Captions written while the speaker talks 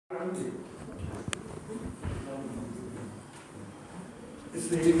Yeah,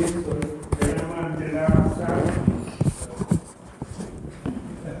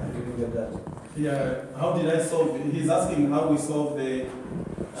 how did I solve it? He's asking how we solve the...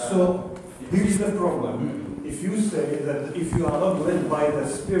 So, here's the problem. If you say that if you are not led by the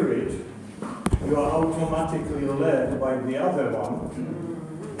Spirit, you are automatically led by the other one,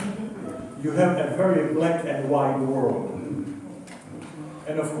 you have a very black and white world.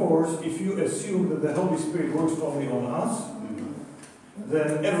 And of course, if you assume that the Holy Spirit works only on us,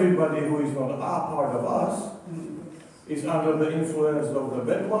 then everybody who is not a part of us is under the influence of the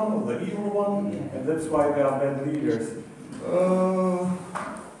bad one, of the evil one, and that's why they are bad leaders.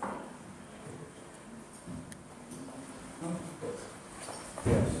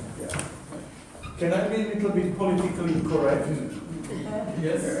 Yes, yeah. Can I be a little bit politically correct?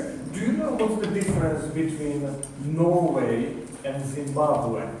 Yes. Do you know what's the difference between Norway and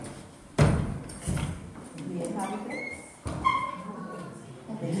Zimbabwe? The inhabitants?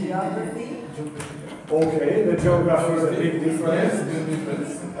 The geography? Okay, the geography is a big difference.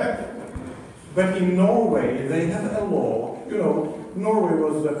 But in Norway, they have a law. You know, Norway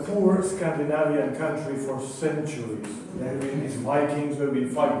was a poor Scandinavian country for centuries. There have been these Vikings who have been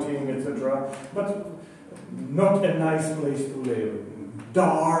fighting, etc. But not a nice place to live.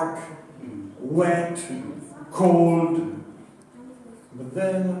 Dark, wet, cold. But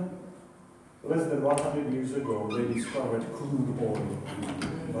then, less than 100 years ago, they discovered crude oil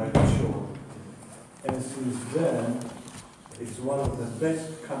by the shore. And since then, it's one of the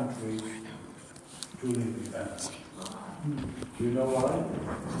best countries to live in. Do you know why?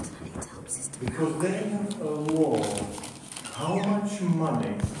 Because they have a law how much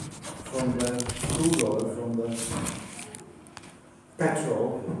money from the crude oil, from the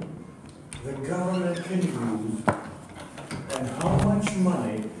petrol, the government can use, and how much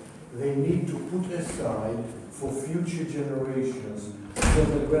money they need to put aside for future generations, so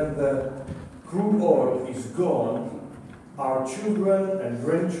that when the crude oil is gone, our children and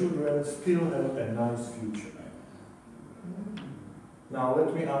grandchildren still have a nice future. Now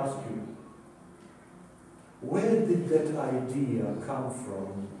let me ask you, where did that idea come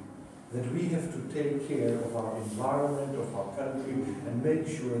from that we have to take care of our environment, of our country, and make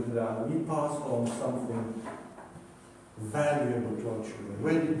sure that we pass on something valuable to our children?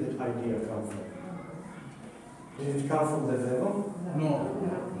 Where did that idea come from? Did it come from the devil?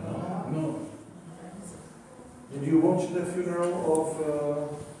 No. Did you watch the funeral of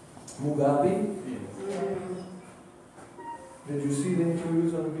Mugabe? Yes. Did you see the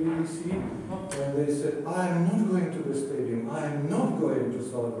interviews on BBC? When they said, I am not going to the stadium, I am not going to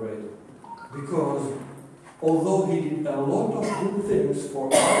celebrate. Because although he did a lot of good things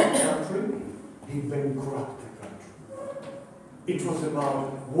for our country, he bankrupted the country. It was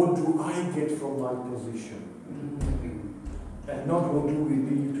about, what do I get from my position? And not what do we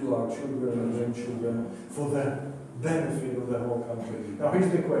leave to our children and grandchildren for the benefit of the whole country. Now here's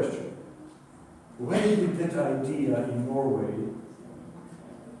the question. Where did that idea in Norway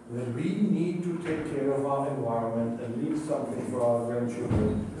that we need to take care of our environment and leave something for our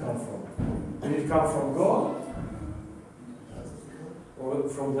grandchildren come from? Did it come from God? Or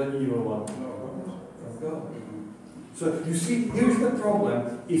from the evil one? From God. So you see, here's the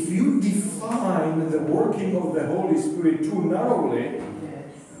problem. If you define the working of the Holy Spirit too narrowly,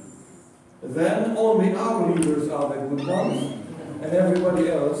 then only our leaders are the good ones, and everybody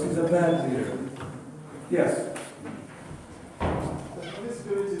else is a bad leader. Yes? The Holy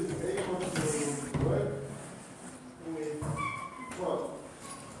Spirit is able to work with, well,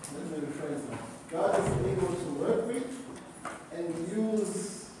 let me rephrase that. God is able to work with and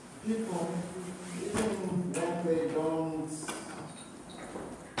use people even when they don't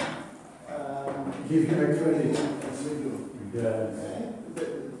Give him a credit. as we do. Yes. Okay?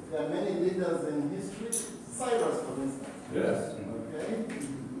 There are many leaders in history, Cyrus for instance. Yes. Okay?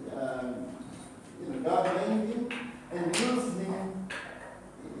 God named him and used him.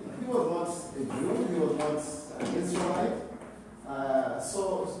 He was not a Jew, he was not an Israelite. So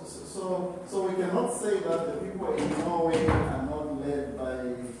we cannot say that the people in Norway are not led by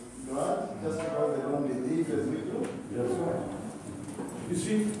God just because they don't believe as we do. That's right. You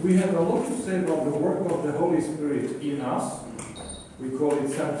see, we have a lot to say about the work of the Holy Spirit in us. We call it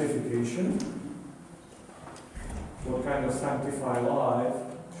sanctification. What kind of sanctified life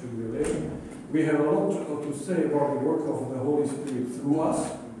should we live? We have a lot to say about the work of the Holy Spirit through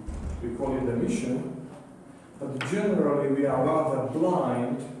us. We call it the mission. But generally we are rather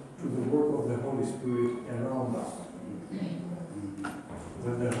blind to the work of the Holy Spirit around us.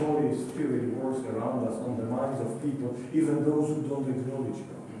 That the Holy Spirit works around us on the minds of people, even those who don't acknowledge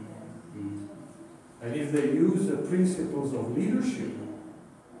God. if they use the principles of leadership,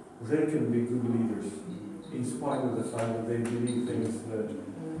 they can be good leaders, in spite of the fact that they believe things that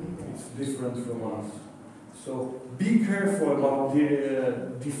it's different from us. So be careful about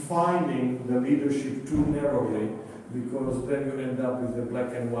defining the leadership too narrowly, because then you end up with a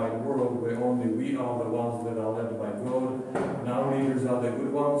black and white world where only we are the ones that are led by God, and our leaders are the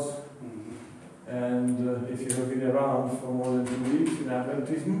good ones. And if you have been around for more than 2 weeks in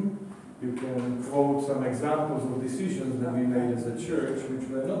Adventism, you can quote some examples of decisions that we made as a church which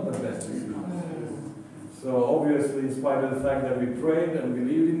were not the best decisions. So obviously, in spite of the fact that we prayed and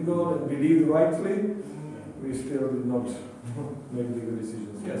believed in God and believed rightly, we still did not make the good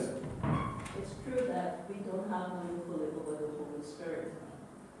decisions. Yes? It's true that we don't have manipulable by the Holy Spirit,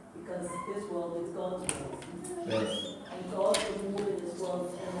 because this world is God's world. Yes. And God will move in this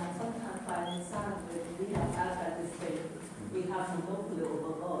world, and I sometimes find it sad that we have had that faith. We have monopoly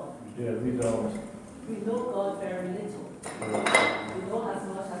over God. Yeah, we don't. We know God very little. We know as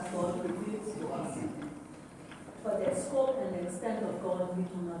much as God reveals to us. But the scope and the extent of God, we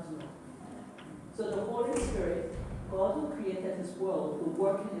do not know. So the Holy Spirit, God who created His world, will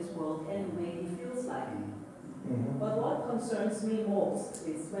work in His world any way He feels like. But what concerns me most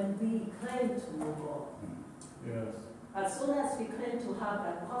is when we claim to know God. Yes. As soon as we claim to have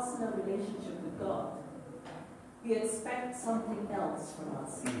that personal relationship with God, we expect something else from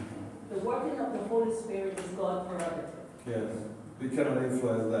us. The working of the Holy Spirit is God's prerogative. Yes. We cannot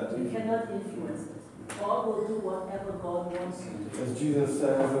influence that. We cannot influence it. God will do whatever God wants to do. As Jesus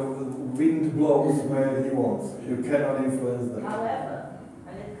says, the wind blows where He wants. You cannot influence that. However,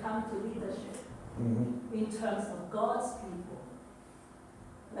 when it comes to leadership, in terms of God's people,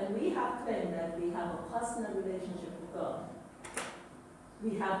 when we have claimed that we have a personal relationship with God,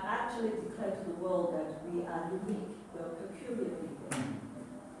 we have actually declared to the world that we are unique, we are peculiar people.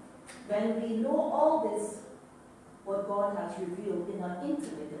 When we know all this, what God has revealed in an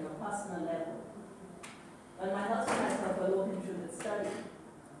intimate, in a personal level, when my husband and myself were looking through the study,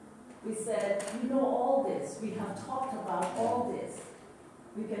 we said, we know all this, we have talked about all this,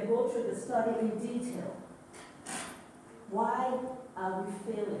 we can go through the study in detail. Why are we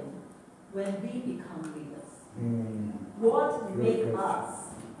failing when we become leaders? What makes us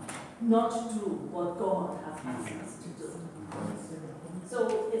not do what God has asked us to do? So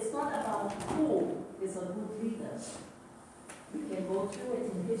it's not about who is a good leader. We can go through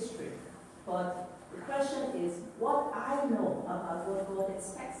it in history, but the question is what I know about what God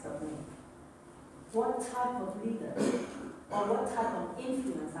expects of me. What type of leader or what type of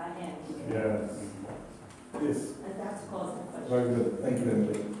influence I am here. Yes. Yes. And that's caused the question. Very good. Thank you,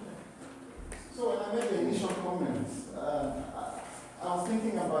 Emily. So when I made the initial comments, I was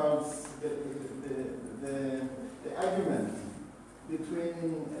thinking about the argument between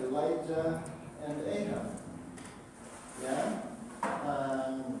Elijah and Ahab. Yeah?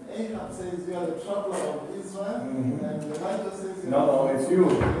 Ahab says you are the troubler of Israel, and Elijah says no, it's you.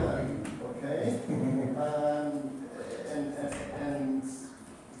 Yeah. Okay. And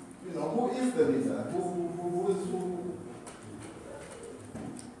you know, who is the leader? Who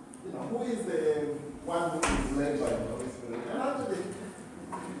is the one who is led by the Holy Spirit? And actually,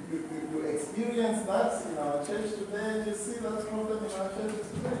 you experience that in our church today. You see that problem in our church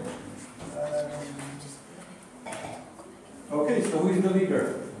today. Okay, so who is the leader?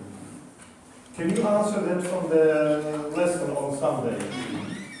 Can you answer that from the lesson on Sunday?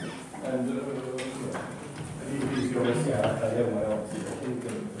 And he is your lesson. I have my own.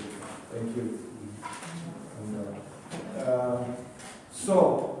 Thank you. So,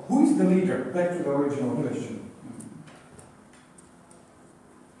 who is the leader? Back to the original question.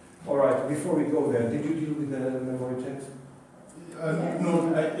 All right, before we go there, did you deal with the memory text?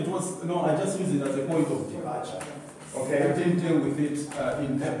 I just used it as a point of departure. Okay. I didn't deal with it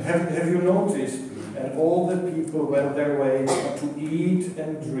in depth. Have you noticed? And all the people went their way to eat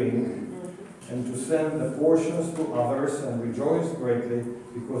and drink, and to send the portions to others, and rejoiced greatly,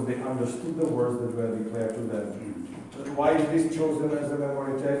 because they understood the words that were declared to them. Why is this chosen as a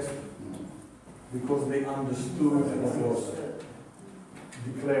memory text? Because they understood what was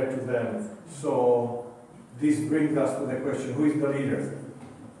declared to them. So this brings us to the question, who is the leader?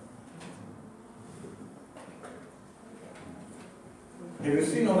 Have you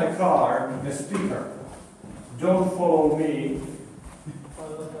seen on a car a sticker? Don't follow me,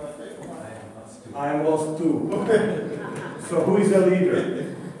 I am lost too. So who is the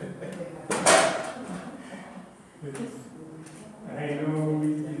leader? I go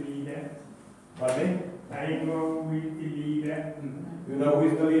with the leader. Pardon me? I go with the leader. You know who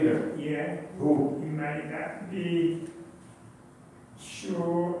is the leader? Yeah. Who? He might not be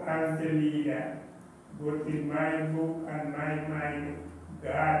sure as the leader, but in my book and my mind,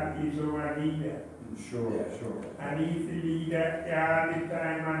 God is our leader. Sure, sure. And He's the leader all the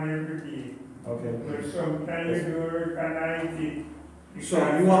time and every day. Okay. But sometimes you don't recognize it. So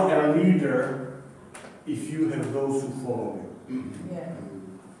you are a leader if you have those who follow you. Yeah.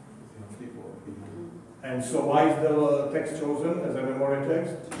 And so why is the text chosen as a memory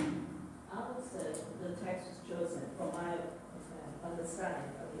text? I would say the text was chosen from my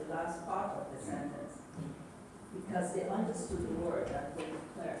understanding of the last part of the sentence, because they understood the word that was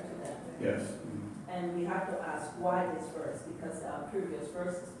declared to them. Yes. And we have to ask why this verse, because there are previous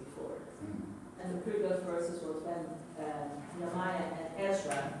verses before it. And the previous verses was when Nehemiah and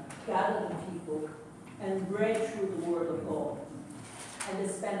Ezra gathered the people and read through the word of God. And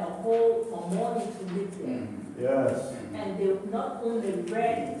they spent a morning to live there. Yes. And they not only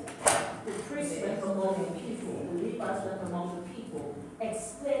read it, the priests went among the people, the Levites went among the people,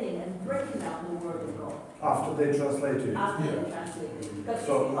 explaining and breaking down the word of God. After they translated it. After they translated it. Because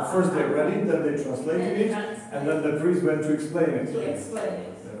So people first they are- read it, then they translated it, and then the priest went to explain it. to explain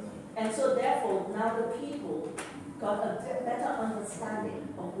it. And so therefore, now the people got a better understanding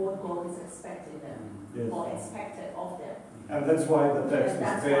of what God is expecting them, Yes. or expected of them. And that's why the text And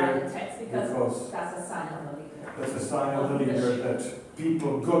that's is why there, the text, because because that's a sign of a leader. that's a sign of the leader that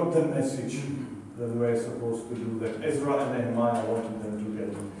people got the message that they were supposed to do, that Ezra and Nehemiah wanted them to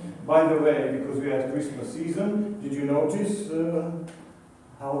get. By the way, because we had Christmas season, did you notice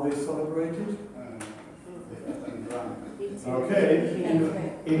how they celebrated? Okay,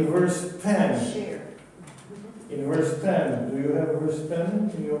 in verse 10. Share. In verse 10, do you have verse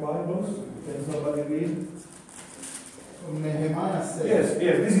 10 in your Bibles? Can somebody read? Nehemiah said, Yes,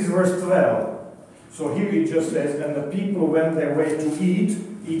 this is verse 12. So here it just says, and the people went their way to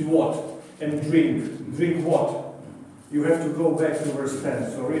eat what? And drink. Drink what? You have to go back to verse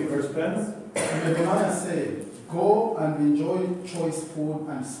 10. So read verse 10. Nehemiah said, go and enjoy choice food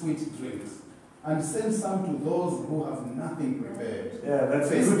and sweet drinks, and send some to those who have nothing prepared. Yeah,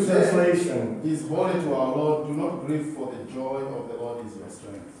 that's a This good day translation. is holy to our Lord. Do not grieve, for the joy of the Lord is your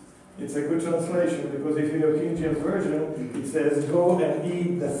strength. It's a good translation because if you have King James Version, it says, go and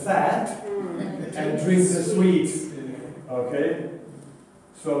eat the fat and drink the sweet. Okay?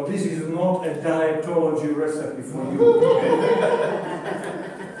 So this is not a dietology recipe for you.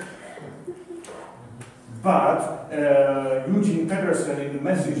 But Eugene Peterson in the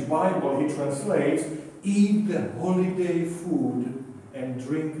Message Bible, he translates, eat the holiday food and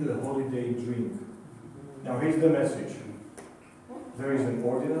drink the holiday drink. Now here's the message. There is an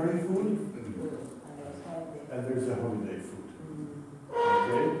ordinary food and there is a holiday food.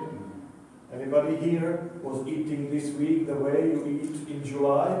 Okay? Anybody here was eating this week the way you eat in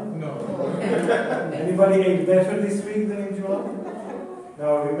July? No. Anybody ate better this week than in July?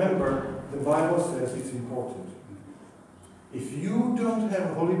 Now remember, the Bible says it's important. If you don't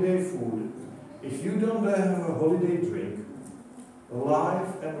have holiday food, if you don't have a holiday drink,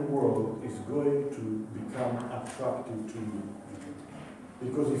 life and the world is going to become attractive to you.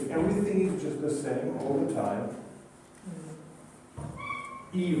 Because if everything is just the same all the time,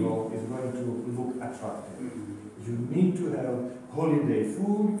 evil is going to look attractive. You need to have holiday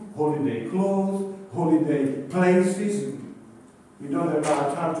food, holiday clothes, holiday places. You don't have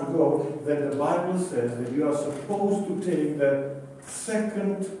enough time to go. Then the Bible says that you are supposed to take that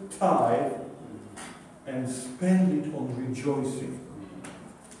second tithe and spend it on rejoicing.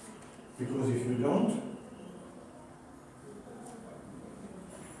 Because if you don't,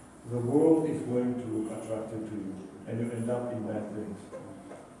 the world is going to look attractive to you, and you end up in bad things.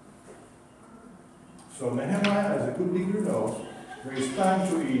 So Nehemiah, as a good leader, knows there is time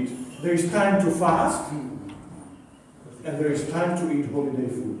to eat, there is time to fast, and there is time to eat holiday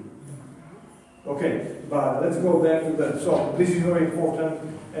food. Okay, but let's go back to that. So this is very important,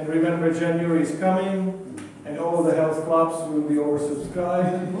 and remember January is coming, and all the health clubs will be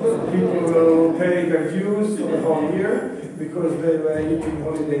oversubscribed. People will pay their dues for the whole year because they were eating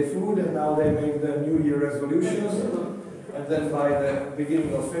holiday food, and now they make the New Year resolutions. And then by the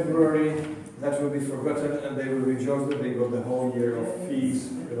beginning of February, that will be forgotten, and they will rejoice that they got the whole year of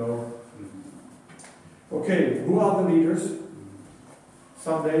feast, you know. Okay, who are the leaders?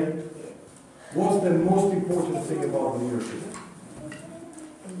 Sunday. What's the most important thing about leadership?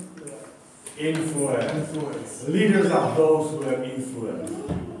 Influence. Leaders are those who have influence.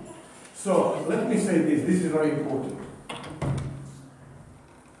 So, let me say this is very important.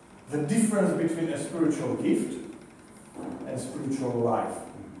 The difference between a spiritual gift and spiritual life.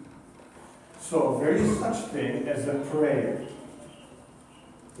 So, there is such thing as a prayer.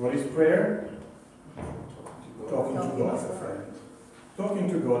 What is prayer? Talking to God. talking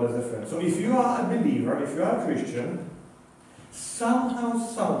to God as a friend. So if you are a believer, if you are a Christian, somehow,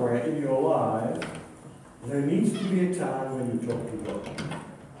 somewhere in your life, there needs to be a time when you talk to God.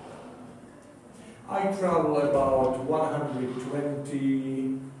 I travel about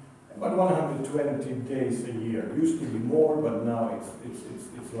 120 days a year. Used to be more, but now it's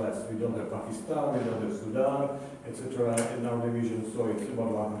less. We don't have Pakistan, we don't have Sudan, etc. in our division, so it's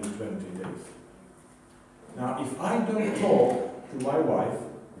about 120 days. Now, if I don't talk to my wife,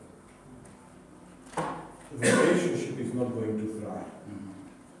 the relationship is not going to thrive.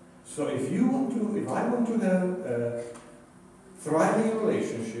 So if I want to have a thriving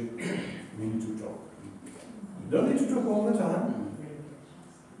relationship, we need to talk. We don't need to talk all the time,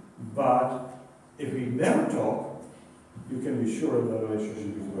 but if we never talk, you can be sure the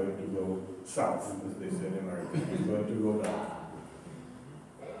relationship is going to go south, as they say in America. It's going to go down.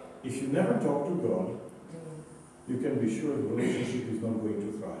 If you never talk to God, you can be sure the relationship is not going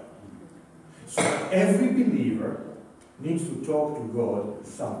to thrive. So every believer needs to talk to God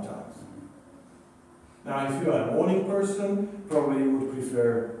sometimes. Now, if you are a morning person, probably you would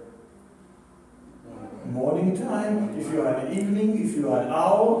prefer morning time. If you are an evening, if you are an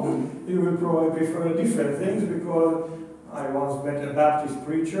owl, you will probably prefer different things, because I once met a Baptist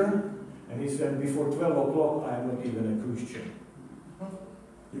preacher, and he said, before 12 o'clock, I am not even a Christian.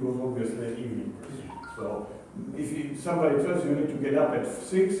 He was obviously an evening person. So, if somebody tells you you need to get up at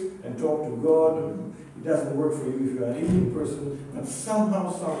 6 and talk to God, it doesn't work for you if you're an evening person, but somehow,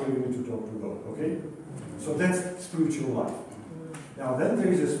 somewhere you need to talk to God, okay? So that's spiritual life. Now then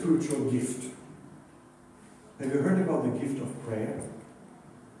there is a spiritual gift. Have you heard about the gift of prayer?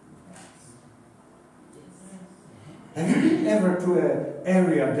 Have you been ever to an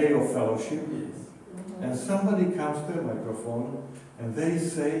area day of fellowship? And somebody comes to a microphone and they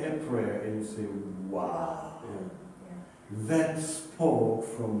say a prayer and you say, wow. That spoke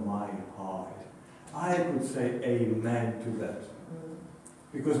from my heart. I could say amen to that.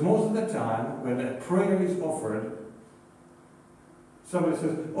 Because most of the time, when a prayer is offered, somebody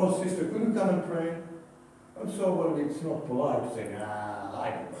says, oh sister, could you come and pray? And so, well, it's not polite to say, I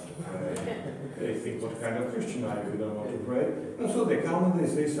don't want to pray. They think, what kind of Christian are you if you don't want to pray? And so they come and they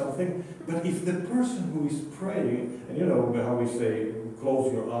say something. But if the person who is praying, and you know how we say,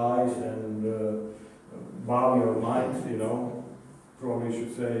 close your eyes and bow your mind, you know, probably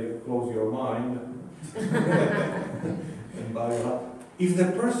should say, close your mind and bow your heart. If the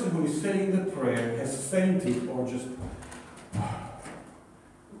person who is saying the prayer has fainted or just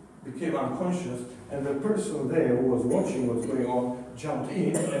became unconscious, and the person there who was watching what's going on jumped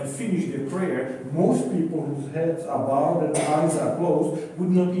in and finished the prayer, most people whose heads are bowed and eyes are closed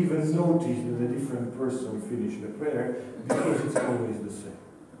would not even notice that a different person finished the prayer, because it's always the same.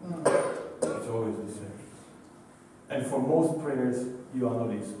 It's always the same. And for most prayers, you are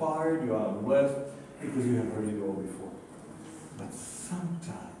not inspired, you are not blessed, because you have heard it all before. But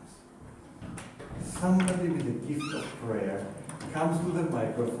sometimes, somebody with the gift of prayer comes to the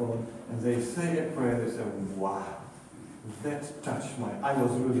microphone and they say a prayer, they say, wow, that touched I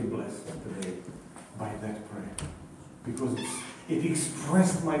was really blessed today by that prayer. Because it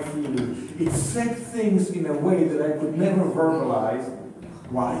expressed my feelings. It said things in a way that I could never verbalize.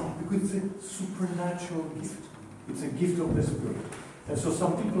 Why? Because it's a supernatural gift. It's a gift of the Spirit. And so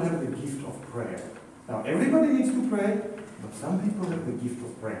some people have the gift of prayer. Now, everybody needs to pray, but some people have the gift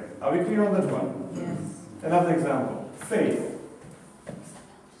of prayer. Are we clear on that one? Yes. Another example. Faith.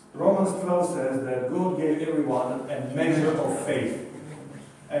 Romans 12 says that God gave everyone a measure of faith.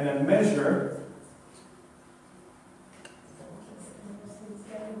 And a measure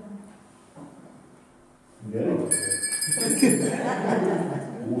get it?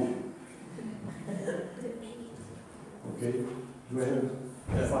 Okay. Do I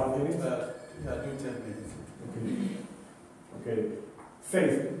have 5 minutes? Yeah, do 10 minutes. Okay.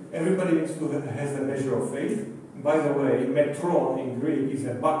 Faith. Everybody needs to has a measure of faith. By the way, metron in Greek is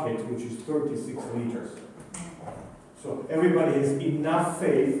a bucket which is 36 liters. So everybody has enough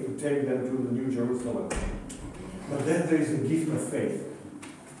faith to take them to the New Jerusalem. But then there is a gift of faith.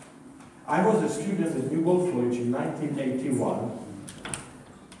 I was a student at New World College in 1981,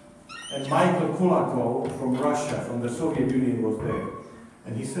 and Michael Kulakov from Russia, from the Soviet Union, was there.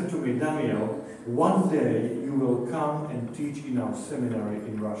 And he said to me, Daniel, one day you will come and teach in our seminary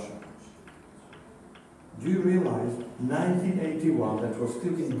in Russia. Do you realize, 1981, that was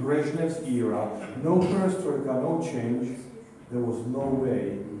still in Brezhnev's era, no perestroika, no change, there was no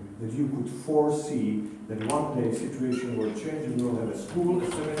way that you could foresee that one day situation will change and we'll have a school, a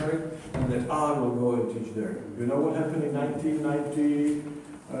seminary, and that I will go and teach there. You know what happened in 1990?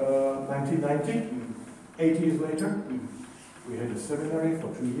 8 years later? We had a seminary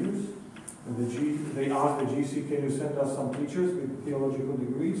for 2 years, and they asked the GC, can you send us some teachers with theological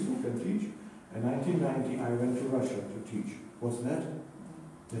degrees who can teach? In 1990, I went to Russia to teach. What's that?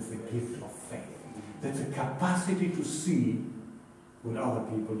 That's the gift of faith. That's a capacity to see what other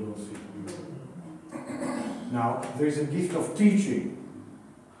people don't see. Now, there's a gift of teaching.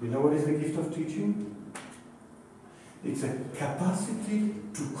 You know what is the gift of teaching? It's a capacity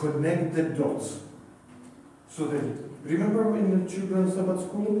to connect the dots. So that, remember in the children's Sabbath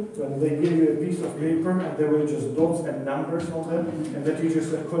school, when they gave you a piece of paper and there were just dots and numbers on them, and the teacher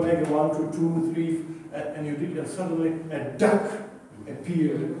said connect 1 to 2, 3, and you did, and suddenly a duck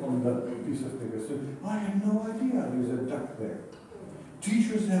appeared on the piece of paper. So I had no idea there's a duck there.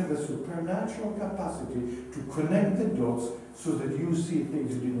 Teachers have the supernatural capacity to connect the dots so that you see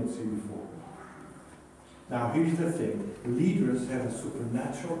things you did not see before. Now here's the thing, leaders have a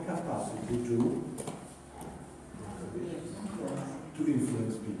supernatural capacity to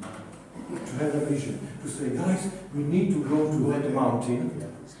influence people, to have a vision, to say, guys, we need to go to that mountain,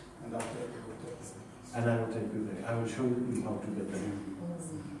 and I will take you there. I will show you how to get there.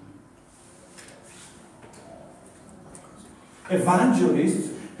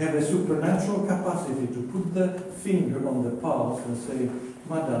 Evangelists have a supernatural capacity to put the finger on the pulse and say,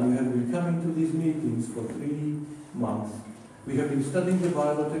 Madam, you have been coming to these meetings for 3 months. We have been studying the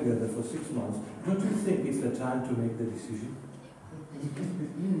Bible together for 6 months. Don't you think it's the time to make the decision?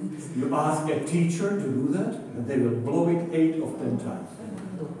 You ask a teacher to do that, and they will blow it 8 of 10 times.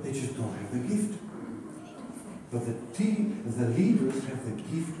 They just don't have the gift. But the leaders have the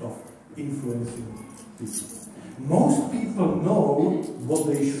gift of influencing people. Most people know what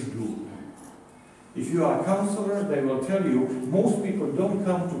they should do. If you are a counselor, they will tell you, most people don't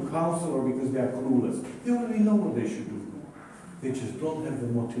come to counselor because they are clueless. They already know what they should do. They just don't have the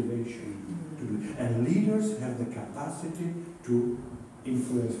motivation to do it. And leaders have the capacity to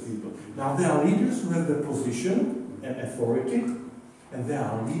influence people. Now there are leaders who have the position and authority, and there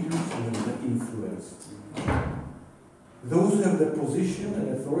are leaders who have the influence. Those who have the position and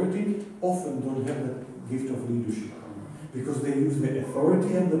authority often don't have the gift of leadership, because they use the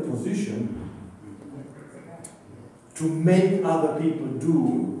authority and the position to make other people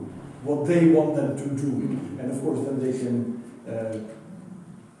do what they want them to do. And of course then they can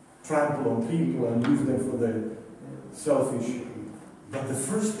trample on people and use them for their selfish. But the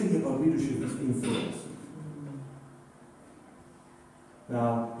first thing about leadership is influence.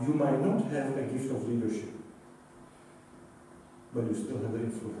 Now, you might not have a gift of leadership, but you still have the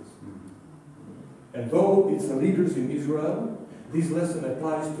influence. And though it's the leaders in Israel, this lesson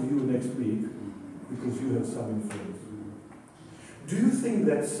applies to you next week because you have some influence. Do you think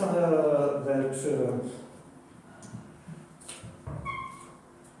that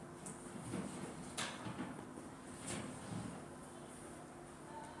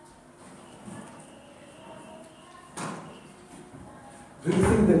do you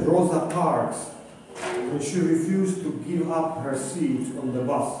think that Rosa Parks, when she refused to give up her seat on the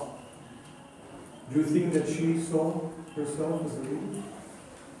bus, do you think that she saw herself as a leader?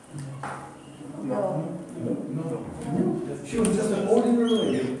 No. She was just an ordinary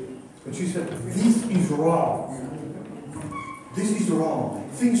lady, but she said, this is wrong. This is wrong.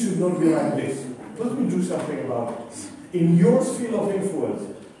 Things should not be like this. Let me do something about it. In your sphere of influence,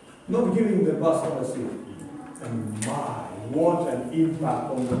 not giving the bus on a seat. And what an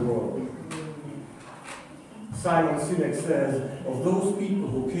impact on the world. Simon Sinek says, of those people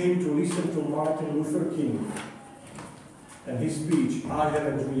who came to listen to Martin Luther King and his speech, I have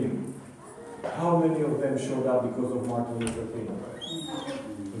a dream. How many of them showed up because of Martin Luther King?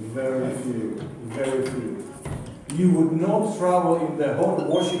 Very few. Very few. You would not travel in the hot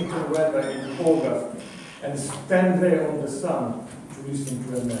Washington weather in August and stand there on the sun to listen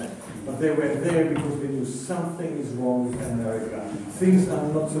to a man. But they were there because they knew something is wrong with America. Things are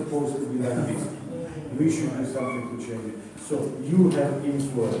not supposed to be like this. We should do something to change it. So you have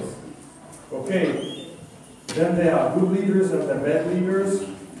influence. Okay. Then there are good leaders and the bad leaders.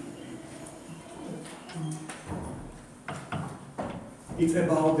 It's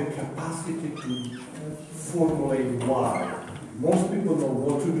about the capacity to formulate why. Most people know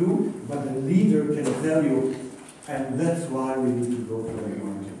what to do, but the leader can tell you, and that's why we need to go to the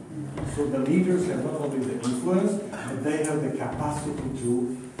mountain. So the leaders have not only the influence, but they have the capacity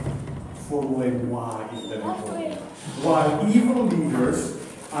to formulate why is that important. While evil leaders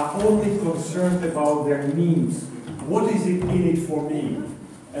are only concerned about their needs. What is it in it for me?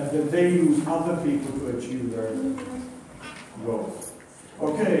 And then they use other people to achieve their goals.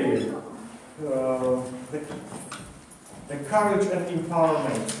 Okay, the courage and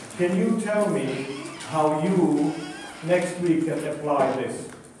empowerment. Can you tell me how you next week and apply this?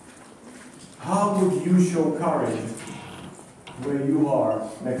 How would you show courage where you are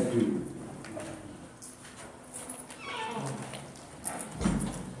next week?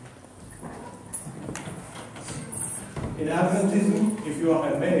 In Adventism, if you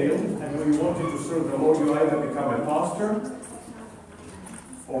are a male and you wanted to serve the Lord, you either become a pastor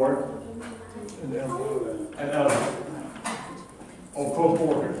or an elder or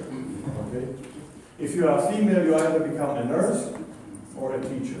co-porter. Okay? If you are female, you either become a nurse or a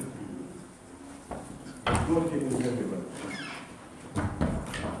teacher. God can use everyone.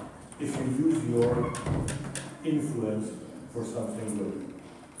 If you use your influence for something good.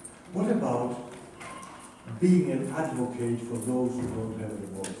 What about being an advocate for those who don't have a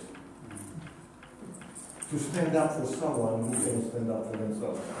voice? To stand up for someone who can stand up for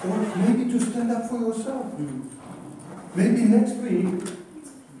themselves. Or maybe to stand up for yourself. Maybe next week,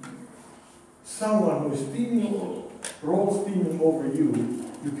 someone who is steaming over you,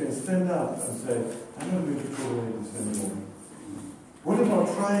 you can stand up and say, I'm not going to tolerate this anymore. What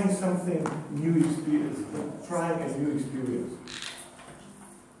about trying something new experience? Trying a new experience?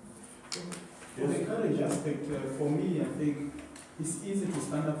 For the courage aspect, for me, I think it's easy to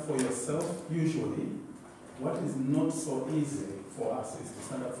stand up for yourself, usually. What is not so easy for us is to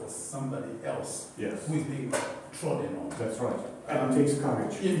stand up for somebody else Yes. who is being trodden on. That's right. And it takes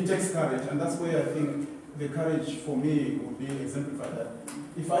courage. It takes courage, and that's where I think the courage for me would be exemplified. That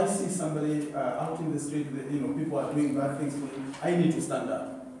if I see somebody out in the street, people are doing bad things to me, I need to stand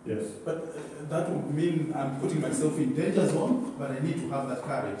up. Yes. But that would mean I'm putting myself in danger zone, but I need to have that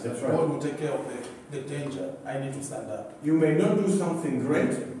courage. That's right. God will take care of the danger. I need to stand up. You may not do something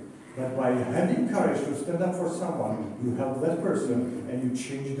great, but by having courage to stand up for someone, you help that person and you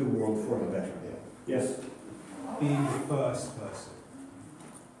change the world for the better. Yes? Being the first person.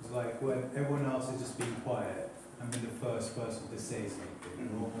 It's like when everyone else is just being quiet, I'm the first person to say something.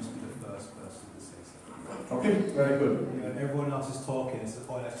 You'll almost be the first person to say something. Okay, very good. When everyone else is talking, it's like,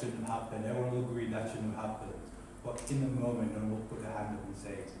 oh, that shouldn't happen. Everyone will agree that shouldn't happen. But in the moment, no one will put their hand up and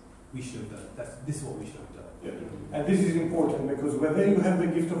say, we should have done. This is what we should have done. Yeah. And this is important because whether you have the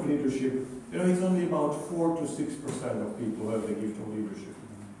gift of leadership, it's only about 4 to 6% of people who have the gift of leadership.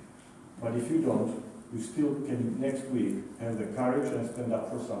 But if you don't, you still can next week have the courage and stand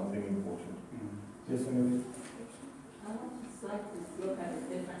up for something important. Yes, Emily? I would just like to look at it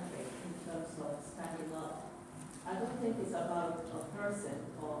differently in terms of standing up. I don't think it's about a person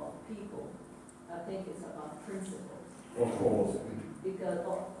or people. I think it's about principles. Of course. Because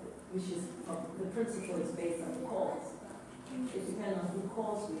the principle is based on the cause. It depends on who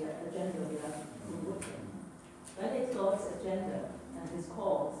calls we are, agenda we are to look at. When it's God's agenda and His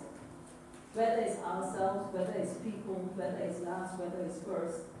cause, whether it's ourselves, whether it's people, whether it's last, whether it's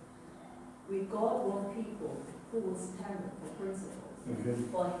first, God wants people who will stand up for principles,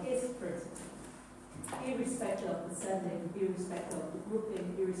 for His principles, irrespective of the sending, irrespective of the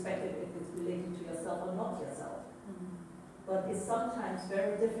grouping, irrespective if it's related to yourself or not yourself. But it's sometimes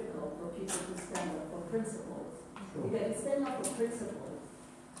very difficult for people to stand up for principles. Sure. Because if you stand up for principles,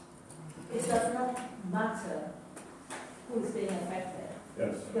 it does not matter who is being affected.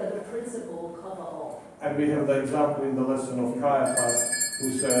 Yes. Because the principle will cover all. And we have the example in the lesson of Caiaphas,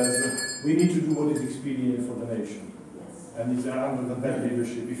 who says, we need to do what is expedient for the nation. Yes. And it's under that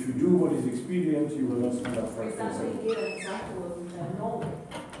leadership. If you do what is expedient, you will not stand up for For example, principle. you give an example of Norway.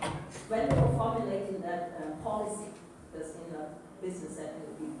 When they were formulating that policy, because in a business setting it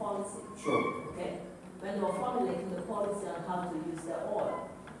would be policy. Sure. Okay? When they were formulating the policy on how to use their oil,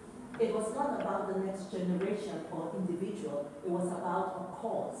 it was not about the next generation or individual, it was about a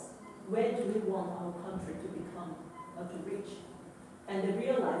cause. Where do we want our country to become or to reach? And they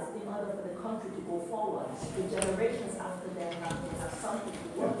realized in order for the country to go forward, the generations after them have to have something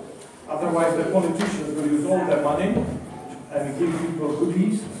to work with. Otherwise, the politicians will use all their money and give people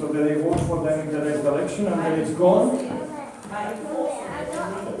goodies so that they vote for them in the next election, and then it's gone. By enforcing it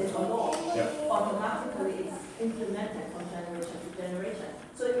and making it a law, Yeah. automatically it's implemented from generation to generation.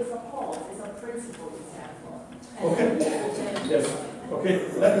 So it's a cause, it's a principle we stand for. And Okay. Yes. Okay,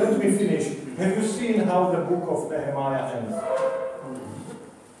 let me finish. Have you seen how the book of Nehemiah ends?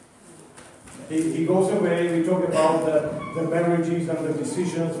 He goes away, we talked about the marriages and the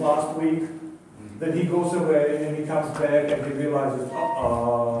decisions last week. Then he goes away and he comes back and he realizes,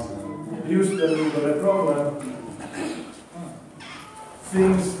 Houston, we got a problem.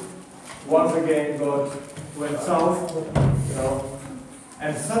 Things once again went south,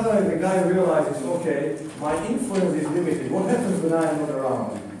 and suddenly the guy realizes, okay, my influence is limited. What happens when I am not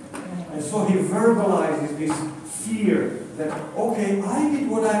around? And so he verbalizes this fear that, okay, I did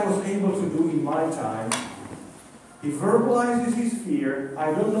what I was able to do in my time, He verbalizes his fear.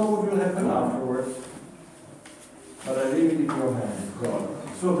 I don't know what will happen afterwards, but I leave it in your hands, God.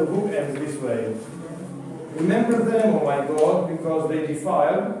 So the book ends this way. Remember them, O my God, because they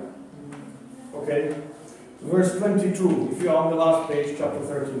defiled. Okay? Verse 22, if you are on the last page, chapter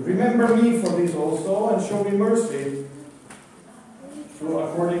 13. Remember me for this also, and show me mercy,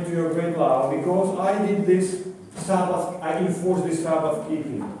 according to your great love, because I did this Sabbath, I enforced this Sabbath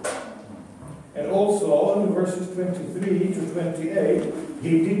keeping. And also, in verses 23 to 28,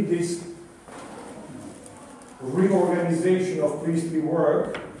 he did this reorganization of priestly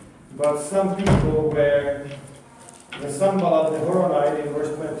work, but some people were, the Sanballat the Horonite in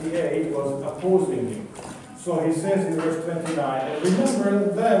verse 28 was opposing him. So he says in verse 29, and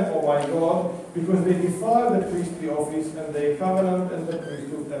remember them, O my God, because they defile the priestly office, and they covenant and the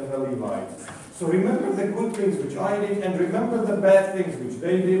priesthood and the Levites. So remember the good things which I did, and remember the bad things which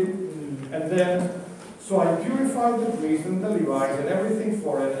they did. And then, so I purified the priests and the Levites and everything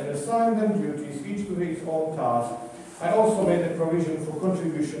for it, and assigned them duties, each to his own task. I also made a provision for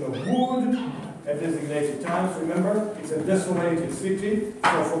contribution of wood at designated times. Remember, it's a desolated city,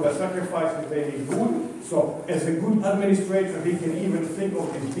 so for the sacrifices they need wood. So as a good administrator, he can even think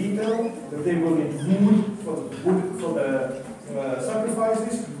of this detail, that they will need wood for the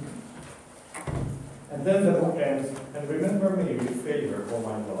sacrifices. And then the book ends, and remember me with favor, O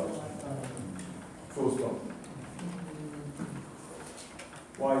my God. Full stop.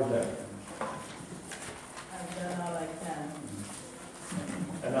 Why is that? I've done all I can.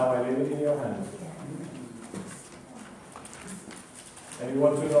 And now I leave it in your hands. And you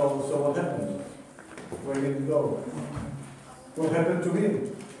want to know, so what happened? Where did he go? What happened to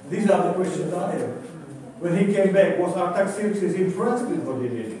him? These are the questions I have. When he came back, was Artaxerxes impressed with what he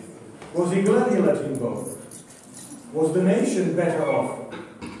did? Was he glad he let him go? Was the nation better off?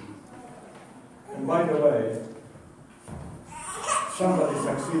 And by the way, somebody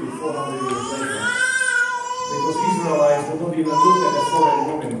succeeded 400 years later, because Israelites would not even look at the foreign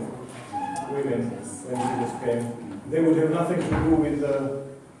women when Jesus came. They would have nothing to do with the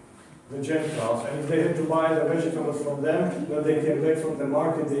Gentiles, and if they had to buy the vegetables from them, when they came back from the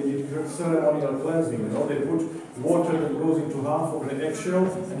market, they did ceremonial cleansing. You know, they put water that goes into half of the eggshell,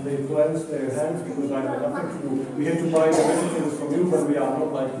 and they cleanse their hands, because I have nothing to do. We had to buy the vegetables from you, but we are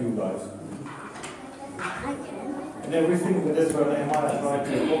not like you guys. And everything that Ezra and Nehemiah tried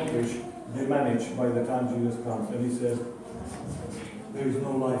to accomplish, they manage by the time Jesus comes. And he says, there is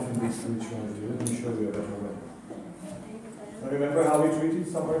no life in this spirituality. Let me show you a better way. Now remember how he treated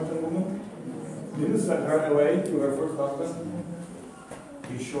Samaritan woman? Didn't send her away to her first husband.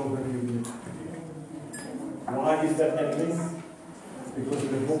 He showed her beauty. Why is that ending? Because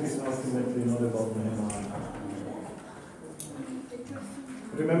the book is ultimately not about Nehemiah.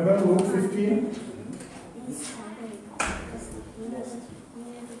 Remember Luke 15?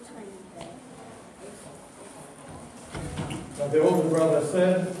 And the older brother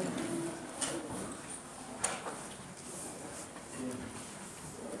said,